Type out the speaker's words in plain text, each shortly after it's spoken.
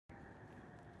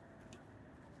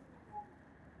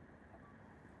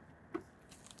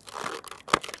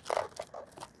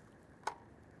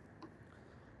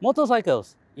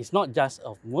Motorcycles is not just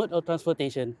a mode of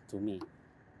transportation to me,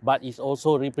 but it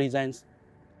also represents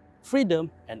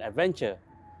freedom and adventure.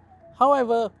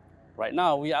 However, right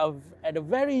now we are at a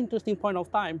very interesting point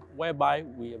of time whereby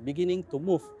we are beginning to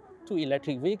move to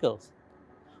electric vehicles.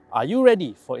 Are you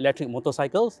ready for electric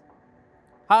motorcycles?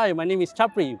 Hi, my name is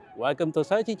Chapree. Welcome to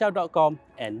searchingjab.com,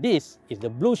 and this is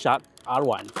the Blueshark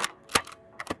R1.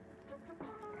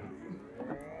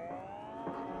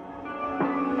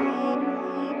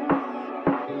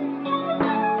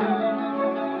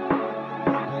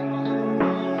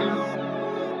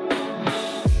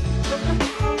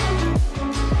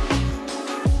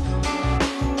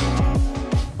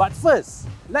 But first,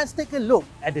 let's take a look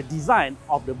at the design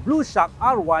of the Blueshark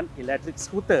R1 electric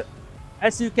scooter.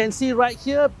 As you can see right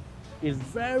here, it's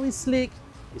very sleek,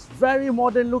 it's very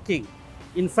modern looking.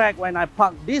 In fact, when I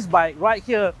parked this bike right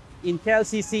here in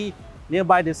KLCC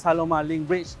nearby the Saloma Link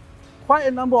Bridge, quite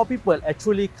a number of people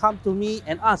actually come to me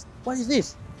and ask, what is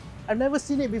this? I've never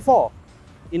seen it before.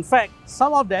 In fact,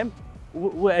 some of them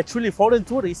were actually foreign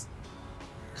tourists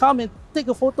come and take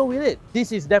a photo with it.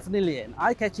 This is definitely an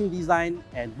eye-catching design,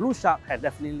 and Blueshark has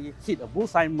definitely hit a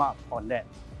bullseye mark on that.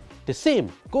 The same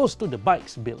goes to the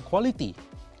bike's build quality.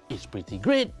 It's pretty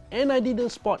great, and I didn't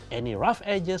spot any rough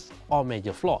edges or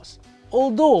major flaws.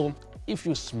 Although, if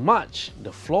you smudge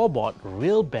the floorboard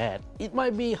real bad, it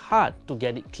might be hard to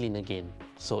get it clean again.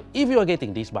 So if you are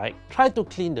getting this bike, try to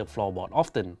clean the floorboard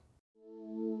often.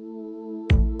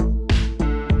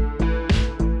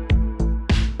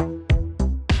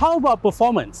 How about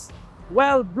performance?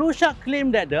 Well, Blueshark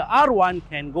claimed that the R1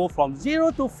 can go from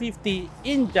 0 to 50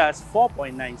 in just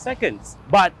 4.9 seconds.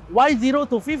 But why 0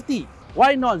 to 50?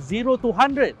 Why not 0 to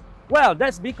 100? Well,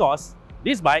 that's because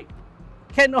this bike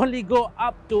can only go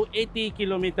up to 80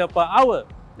 km per hour.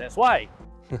 That's why.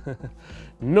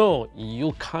 No,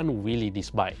 you can't wheelie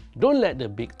this bike. Don't let the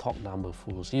big torque number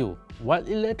fools you. While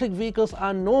electric vehicles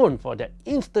are known for that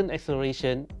instant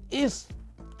acceleration, is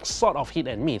sort of hit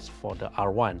and miss for the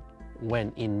R1.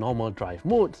 When in normal drive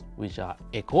modes, which are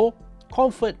Eco,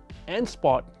 Comfort and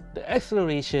Sport, the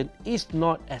acceleration is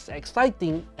not as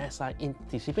exciting as I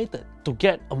anticipated. To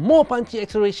get a more punchy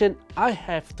acceleration, I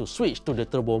have to switch to the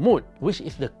turbo mode, which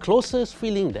is the closest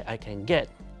feeling that I can get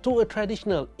to a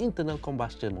traditional internal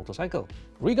combustion motorcycle.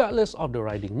 Regardless of the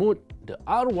riding mood, the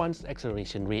R1's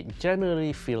acceleration rate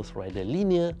generally feels rather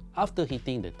linear after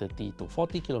hitting the 30 to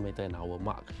 40 km/h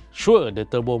mark. Sure, the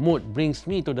turbo mode brings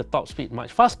me to the top speed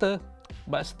much faster,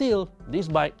 but still, this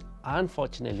bike,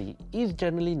 unfortunately, is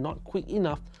generally not quick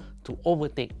enough to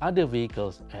overtake other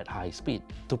vehicles at high speed.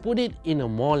 To put it in a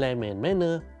more layman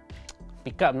manner,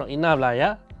 pickup not enough lah,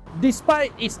 yeah?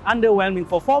 Despite its underwhelming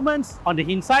performance, on the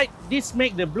hindsight, this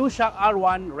makes the Blueshark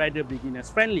R1 rather beginners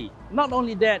friendly. Not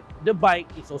only that, the bike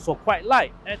is also quite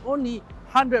light at only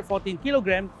 114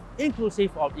 kg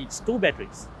inclusive of its two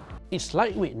batteries. Its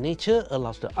lightweight nature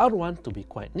allows the R1 to be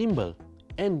quite nimble,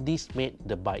 and this made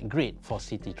the bike great for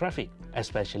city traffic,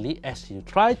 especially as you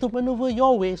try to maneuver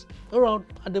your ways around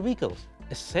other vehicles.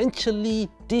 Essentially,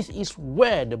 this is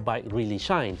where the bike really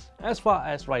shines as far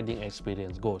as riding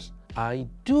experience goes. I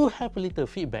do have a little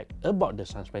feedback about the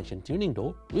suspension tuning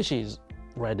though, which is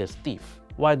rather stiff.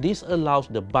 While this allows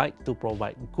the bike to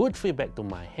provide good feedback to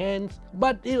my hands,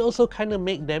 but it also kind of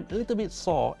makes them a little bit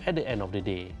sore at the end of the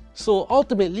day. So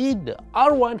ultimately, the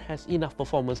R1 has enough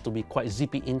performance to be quite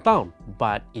zippy in town,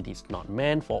 but it is not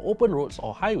meant for open roads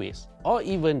or highways, or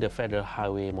even the federal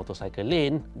highway motorcycle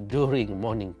lane during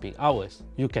morning peak hours.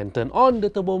 You can turn on the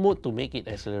turbo mode to make it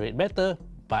accelerate better,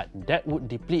 but that would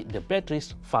deplete the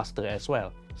batteries faster as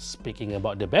well. Speaking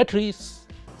about the batteries,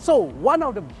 so one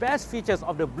of the best features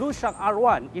of the Blueshark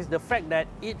R1 is the fact that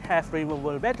it has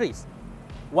removable batteries.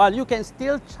 While you can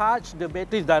still charge the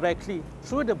batteries directly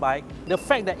through the bike, the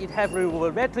fact that it has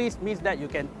removable batteries means that you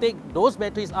can take those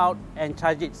batteries out and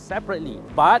charge it separately.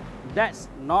 But that's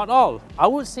not all. I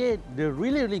would say the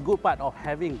really good part of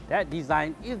having that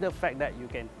design is the fact that you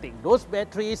can take those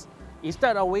batteries,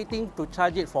 instead of waiting to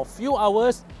charge it for a few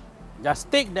hours, just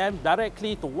take them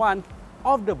directly to one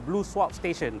of the Blue Swap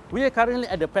station. We are currently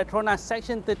at the Petronas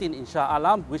Section 13 in Shah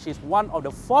Alam, which is one of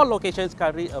the 4 locations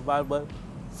currently available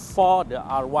for the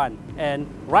R1. And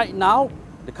right now,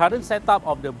 the current setup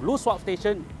of the Blue Swap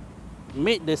station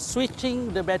made the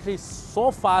switching the batteries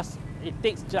so fast, it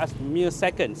takes just mere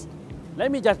seconds.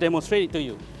 Let me just demonstrate it to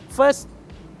you. First,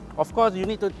 of course, you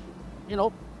need to,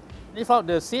 lift out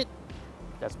the seat.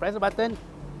 Just press the button.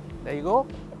 There you go.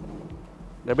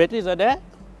 The batteries are there.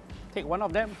 Take one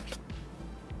of them.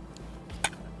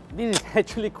 This is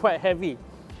actually quite heavy.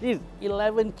 This is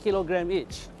 11 kg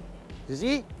each. You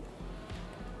see?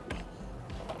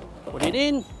 Put it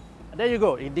in. there you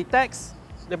go. It detects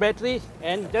the battery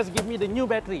and just give me the new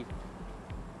battery.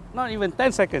 Not even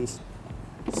 10 seconds.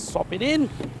 Swap it in,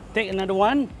 take another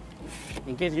one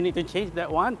in case you need to change that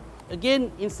one.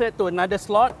 Again, insert to another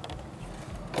slot.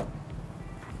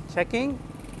 Checking.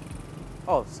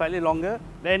 Oh, slightly longer.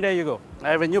 Then there you go. I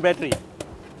have a new battery.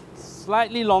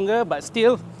 Slightly longer, but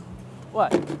still,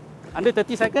 what? Under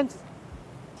 30 seconds?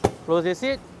 Close this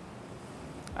it.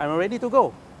 I'm ready to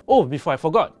go. Oh, before I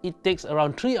forgot, it takes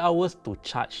around 3 hours to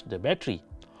charge the battery,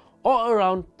 or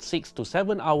around 6 to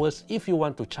 7 hours if you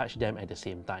want to charge them at the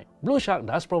same time. Blueshark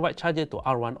does provide charger to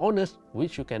R1 owners,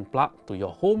 which you can plug to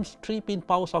your home's 3-pin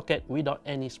power socket without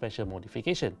any special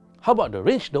modification. How about the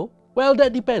range though? Well,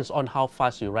 that depends on how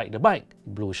fast you ride the bike.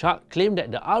 Blueshark claimed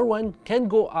that the R1 can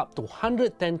go up to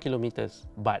 110 kilometers,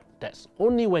 but that's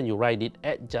only when you ride it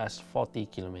at just 40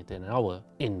 kilometers an hour.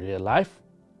 In real life,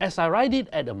 as I ride it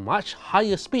at a much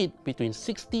higher speed, between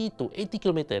 60 to 80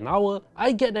 km an hour,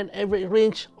 I get an average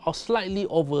range of slightly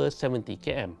over 70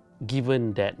 km.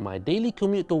 Given that my daily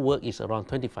commute to work is around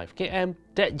 25 km,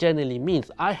 that generally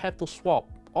means I have to swap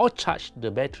or charge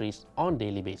the batteries on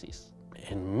daily basis.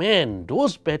 And man,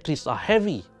 those batteries are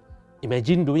heavy.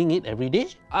 Imagine doing it every day?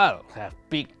 I'll have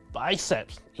big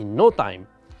biceps in no time.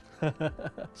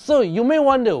 So you may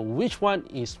wonder which one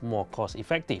is more cost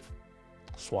effective,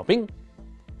 swapping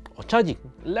or charging.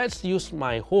 Let's use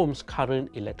my home's current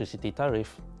electricity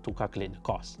tariff to calculate the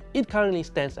cost. It currently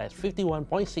stands at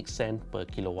 51.6 cents per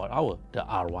kilowatt hour. The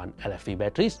R1 LFP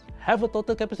batteries have a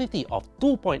total capacity of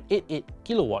 2.88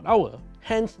 kilowatt hour.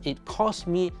 Hence, it costs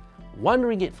me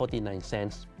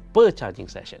RM1.49 per charging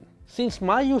session. Since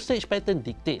my usage pattern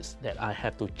dictates that I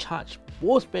have to charge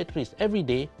both batteries every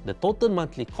day, the total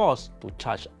monthly cost to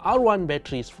charge R1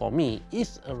 batteries for me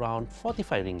is around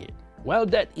RM45. Well,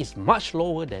 that is much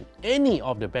lower than any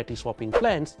of the battery swapping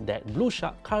plans that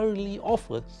Blueshark currently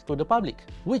offers to the public,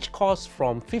 which costs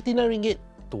from RM59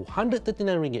 to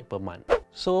RM139 per month.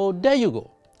 So there you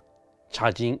go.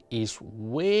 Charging is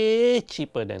way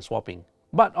cheaper than swapping.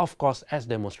 But of course, as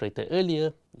demonstrated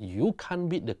earlier, you can't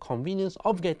beat the convenience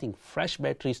of getting fresh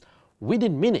batteries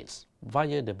within minutes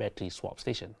via the battery swap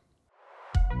station.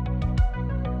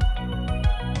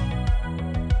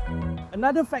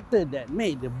 Another factor that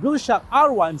made the Blueshark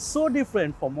R1 so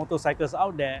different from motorcycles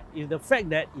out there is the fact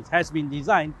that it has been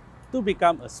designed to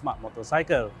become a smart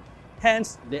motorcycle.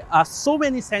 Hence, there are so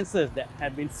many sensors that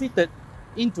have been fitted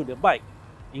into the bike,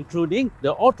 including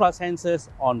the ultra sensors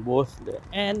on both the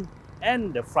end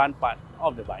and the front part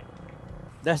of the bike.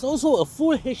 There's also a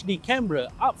full HD camera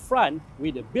up front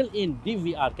with a built-in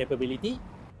DVR capability.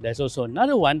 There's also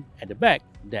another one at the back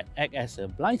that acts as a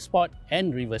blind spot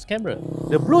and reverse camera.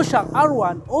 The Blueshark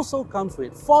R1 also comes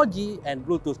with 4G and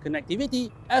Bluetooth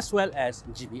connectivity as well as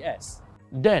GPS.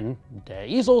 Then, there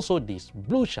is also this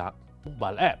Blueshark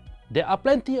mobile app. There are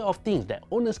plenty of things that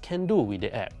owners can do with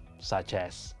the app, such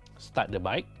as start the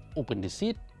bike, open the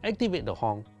seat, activate the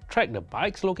horn, track the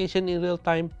bike's location in real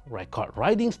time, record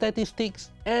riding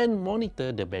statistics, and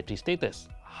monitor the battery status.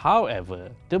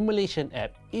 However, the Malaysian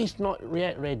app is not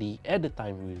yet ready at the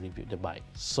time we reviewed the bike.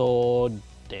 So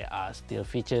there are still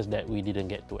features that we didn't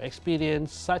get to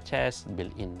experience, such as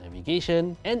built-in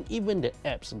navigation, and even the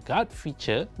app's guard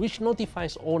feature, which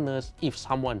notifies owners if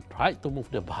someone tried to move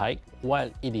the bike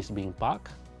while it is being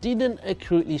parked, didn't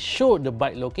accurately show the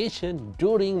bike location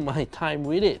during my time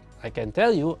with it. I can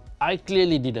tell you, I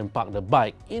clearly didn't park the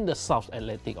bike in the South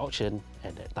Atlantic auction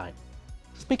at that time.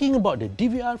 Speaking about the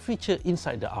DVR feature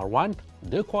inside the R1,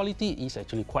 the quality is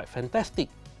actually quite fantastic,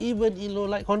 even in low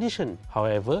light condition.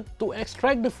 However, to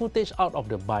extract the footage out of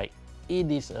the bike,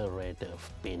 it is a rather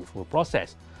painful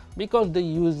process because the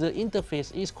user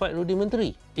interface is quite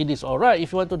rudimentary. It is alright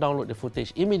if you want to download the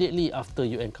footage immediately after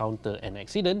you encounter an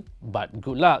accident, but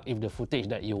good luck if the footage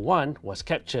that you want was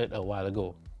captured a while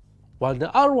ago. While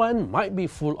the R1 might be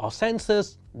full of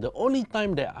sensors, the only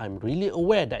time that I'm really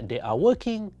aware that they are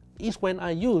working is when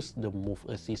I use the Move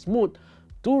Assist mode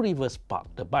to reverse park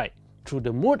the bike. Through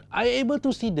the mode, I am able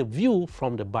to see the view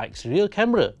from the bike's rear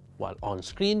camera, while on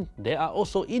screen, there are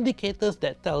also indicators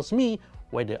that tells me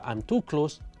whether I'm too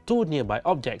close to nearby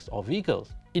objects or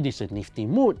vehicles. It is a nifty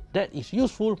mode that is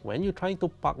useful when you're trying to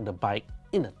park the bike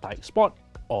in a tight spot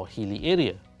or hilly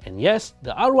area. And yes,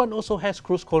 the R1 also has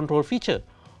cruise control feature,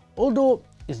 although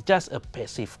it's just a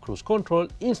passive cruise control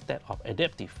instead of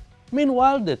adaptive.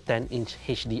 Meanwhile, the 10-inch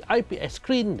HD IPS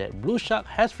screen that Blueshark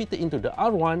has fitted into the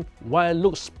R1, while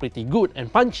looks pretty good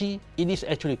and punchy, it is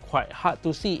actually quite hard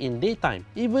to see in daytime,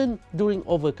 even during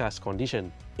overcast condition.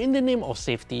 In the name of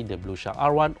safety, the Blueshark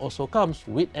R1 also comes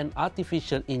with an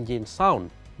artificial engine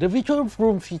sound. The virtual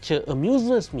room feature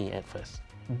amuses me at first,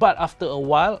 but after a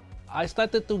while, I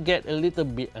started to get a little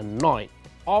bit annoyed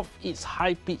of its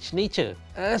high-pitched nature,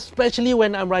 especially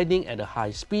when I'm riding at a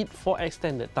high speed for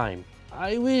extended time.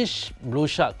 I wish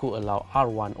Blueshark could allow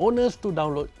R1 owners to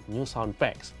download new sound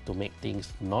packs to make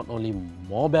things not only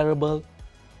more bearable,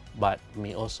 but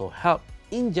may also help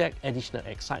inject additional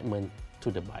excitement to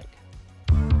the bike.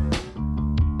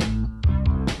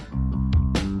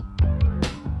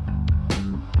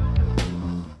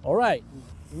 Alright,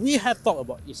 we have talked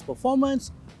about its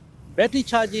performance, battery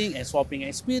charging and swapping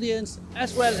experience,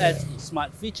 as well as its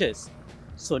smart features.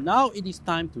 So now it is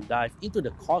time to dive into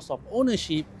the cost of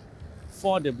ownership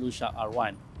for the Blueshark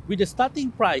R1. With a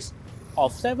starting price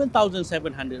of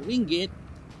 7,700 ringgit,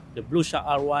 the Blueshark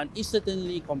R1 is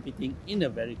certainly competing in a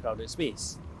very crowded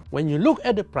space. When you look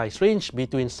at the price range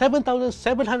between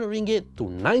 7,700 ringgit to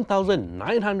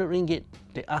 9,900 ringgit,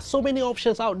 there are so many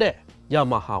options out there.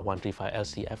 Yamaha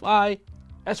 135LC Fi,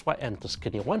 SYM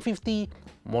Tuscany 150,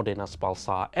 Modena's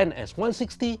Pulsar NS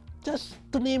 160, just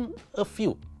to name a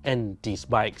few. And these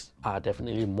bikes are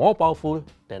definitely more powerful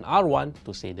than R1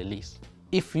 to say the least.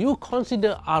 If you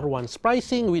consider R1's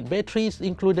pricing with batteries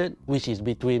included, which is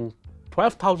between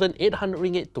 12,800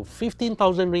 ringgit to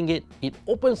 15,000 ringgit, it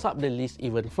opens up the list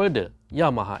even further.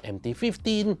 Yamaha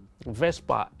MT-15,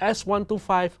 Vespa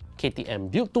S125,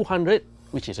 KTM Duke 200,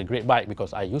 which is a great bike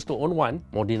because I used to own one,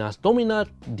 Modena's Dominar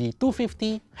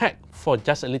D250. Heck, for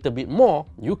just a little bit more,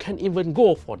 you can even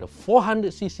go for the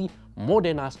 400cc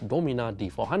Modena's Dominar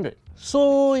D400.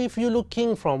 So if you're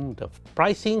looking from the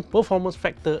pricing performance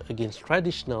factor against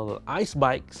traditional ICE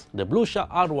bikes, the Blueshark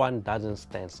R1 doesn't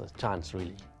stand a chance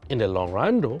really. In the long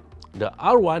run though, the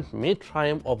R1 may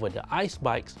triumph over the ICE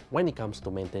bikes when it comes to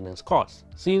maintenance costs,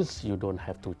 since you don't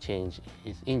have to change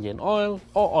its engine oil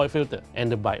or oil filter,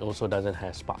 and the bike also doesn't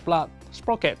have spark plug,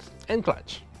 sprockets and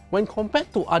clutch. When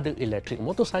compared to other electric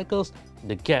motorcycles,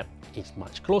 the gap is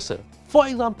much closer. For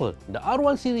example, the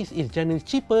R1 series is generally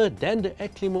cheaper than the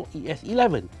Eclimo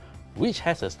ES11, which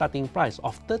has a starting price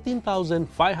of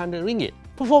 13,500 ringgit.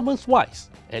 Performance-wise,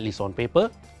 at least on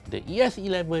paper, the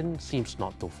ES11 seems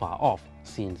not too far off,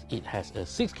 since it has a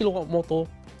 6kW motor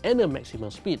and a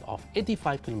maximum speed of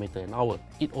 85 km/h.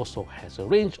 It also has a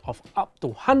range of up to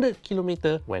 100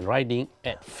 km when riding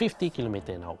at 50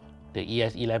 km/h. The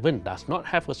ES11 does not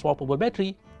have a swappable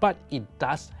battery, but it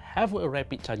does have a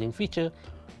rapid charging feature,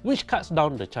 which cuts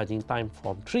down the charging time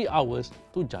from 3 hours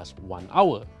to just 1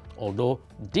 hour. Although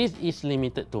this is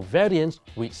limited to variants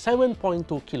with 7.2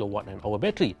 kWh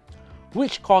battery,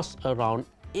 which costs around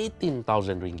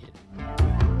 18,000 ringgit.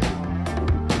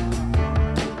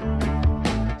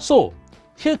 So,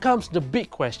 here comes the big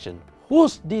question.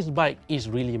 Who's this bike is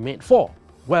really made for?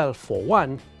 Well, for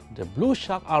one, the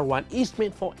Blueshark R1 is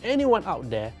made for anyone out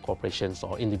there, corporations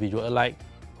or individual alike,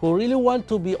 who really want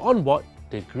to be on board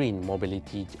the green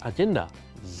mobility agenda.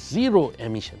 Zero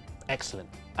emission. Excellent.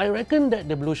 I reckon that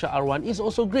the Blueshark R1 is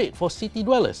also great for city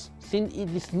dwellers, since it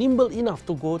is nimble enough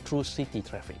to go through city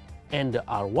traffic. And the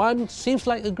R1 seems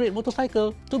like a great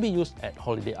motorcycle to be used at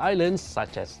holiday islands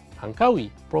such as Langkawi,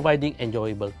 providing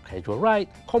enjoyable casual ride,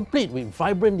 complete with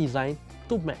vibrant design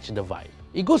to match the vibe.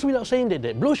 It goes without saying that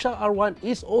the Blueshark R1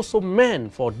 is also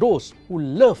meant for those who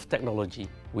love technology.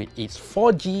 With its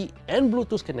 4G and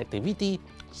Bluetooth connectivity,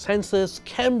 sensors,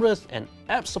 cameras and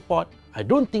app support, I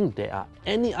don't think there are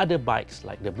any other bikes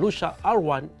like the Blueshark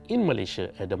R1 in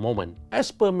Malaysia at the moment.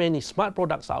 As per many smart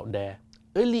products out there,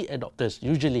 early adopters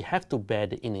usually have to bear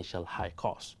the initial high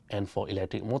cost. And for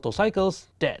electric motorcycles,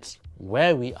 that's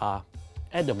where we are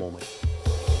at the moment.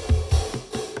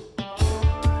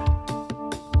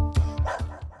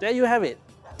 There you have it.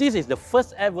 This is the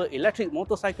first ever electric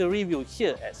motorcycle review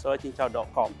here at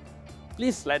soyachinchow.com.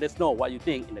 Please let us know what you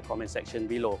think in the comment section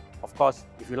below. Of course,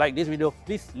 if you like this video,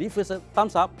 please leave us a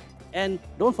thumbs up and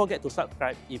don't forget to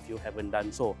subscribe if you haven't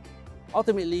done so.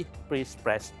 Ultimately, please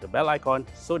press the bell icon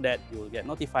so that you will get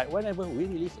notified whenever we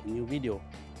release a new video.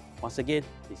 Once again,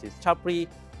 this is Chapree.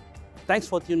 Thanks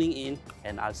for tuning in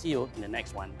and I'll see you in the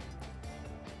next one.